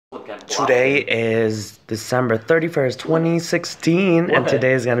Today is December 31st, 2016, and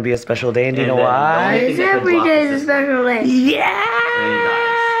today is going to be a special day, and do you know why? Because every day is a special day. Yeah!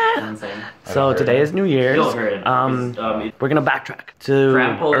 So today is New Year's. We're going to backtrack to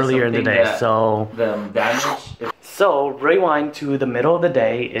earlier in the day. So rewind to the middle of the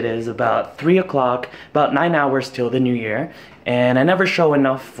day. It is about 3 o'clock, about 9 hours till the New Year. And I never show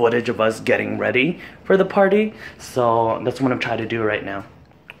enough footage of us getting ready for the party. So that's what I'm trying to do right now.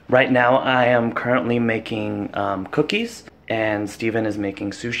 Right now, I am currently making cookies, and Steven is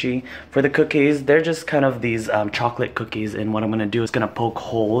making sushi. For the cookies, they're just kind of these chocolate cookies, and what I'm gonna do is gonna poke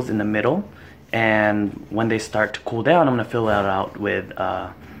holes in the middle, and when they start to cool down, I'm gonna fill it out with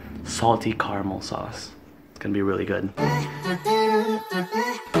salty caramel sauce. It's gonna be really good.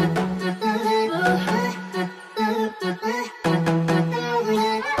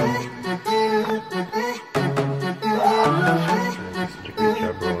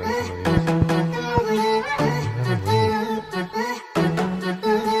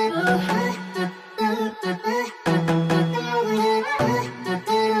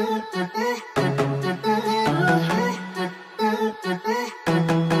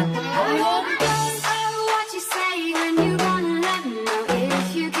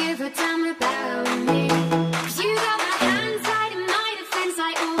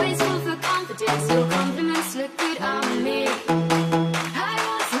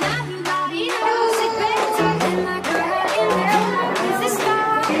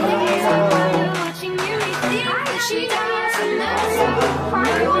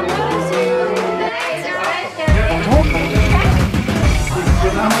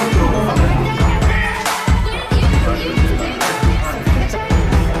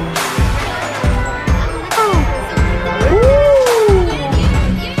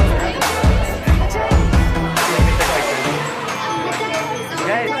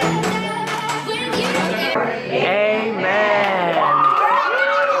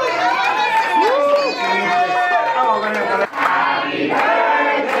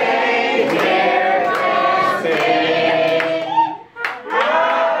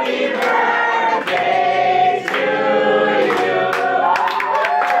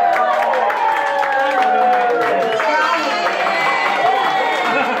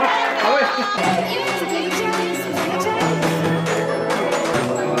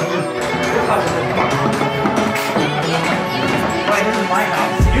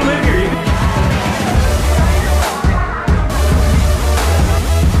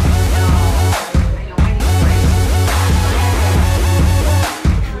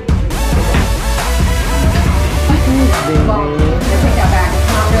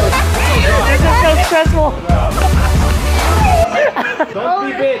 Don't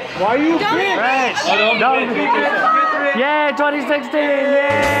be big. Why are you big? Right. Don't be big. Yay, 2016!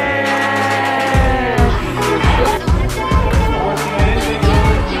 Yay!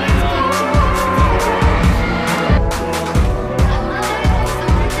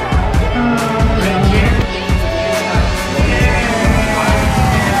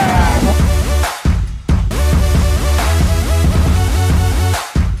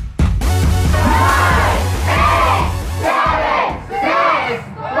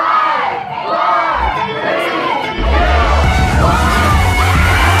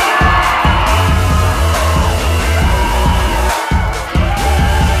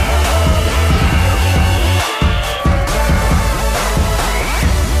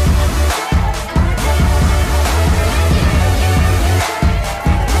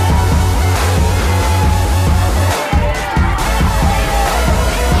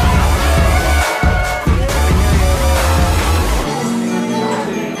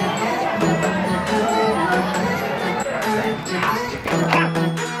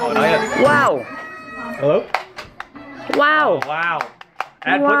 Wow! Hello? Wow! Oh, wow.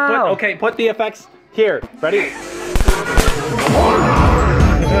 And Wow. put the effects here. Ready?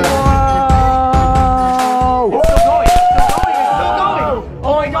 Whoa! It's still going.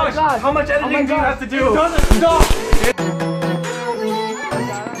 Oh my gosh. How much editing do you have to do? It doesn't stop.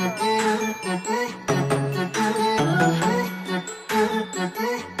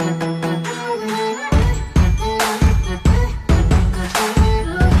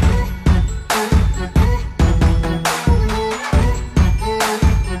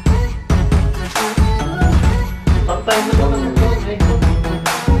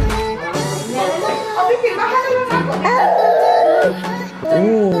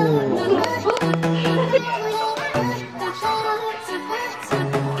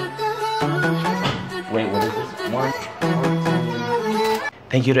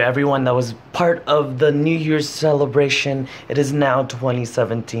 Thank you to everyone that was part of the New Year's celebration. It is now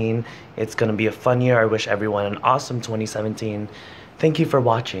 2017. It's gonna be a fun year. I wish everyone an awesome 2017. Thank you for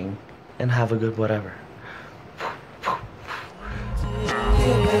watching and have a good whatever.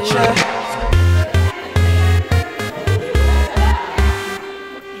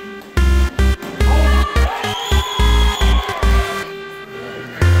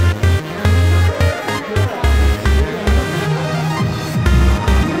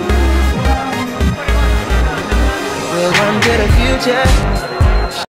 We'll run to the future.